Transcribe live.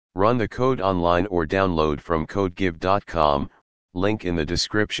Run the code online or download from codegive.com, link in the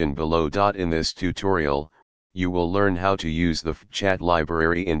description below. In this tutorial, you will learn how to use the fbchat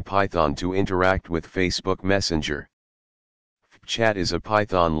library in Python to interact with Facebook Messenger. Fbchat is a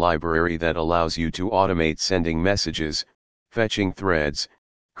Python library that allows you to automate sending messages, fetching threads,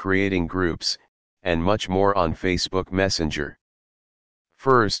 creating groups, and much more on Facebook Messenger.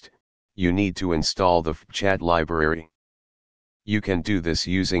 First, you need to install the fbchat library. You can do this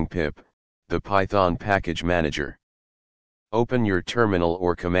using pip, the Python package manager. Open your terminal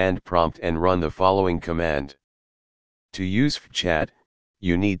or command prompt and run the following command. To use fbchat,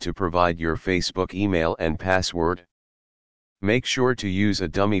 you need to provide your Facebook email and password. Make sure to use a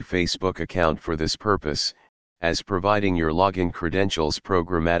dummy Facebook account for this purpose, as providing your login credentials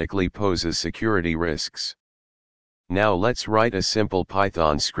programmatically poses security risks. Now let's write a simple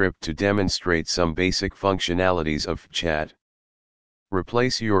Python script to demonstrate some basic functionalities of fbchat.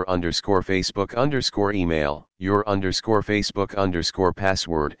 Replace your _Facebook_ email, your _Facebook_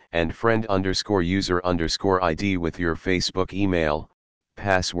 password, and friend _user _ID with your Facebook email,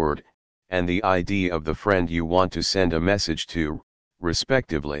 password, and the ID of the friend you want to send a message to,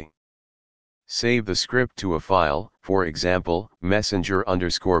 respectively. Save the script to a file, for example,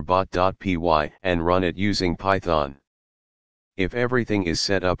 messenger_bot.py, and run it using Python. If everything is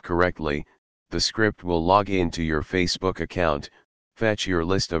set up correctly, the script will log into your Facebook account, fetch your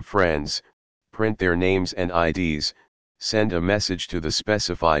list of friends, print their names and IDs, send a message to the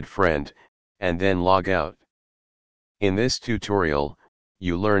specified friend, and then log out. In this tutorial,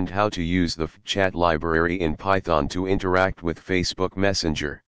 you learned how to use the fbchat library in Python to interact with Facebook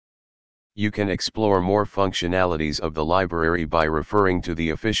Messenger. You can explore more functionalities of the library by referring to the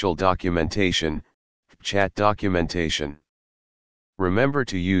official documentation, fbchat documentation. Remember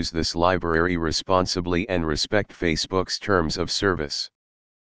to use this library responsibly and respect Facebook's terms of service.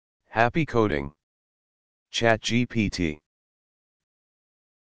 Happy coding! ChatGPT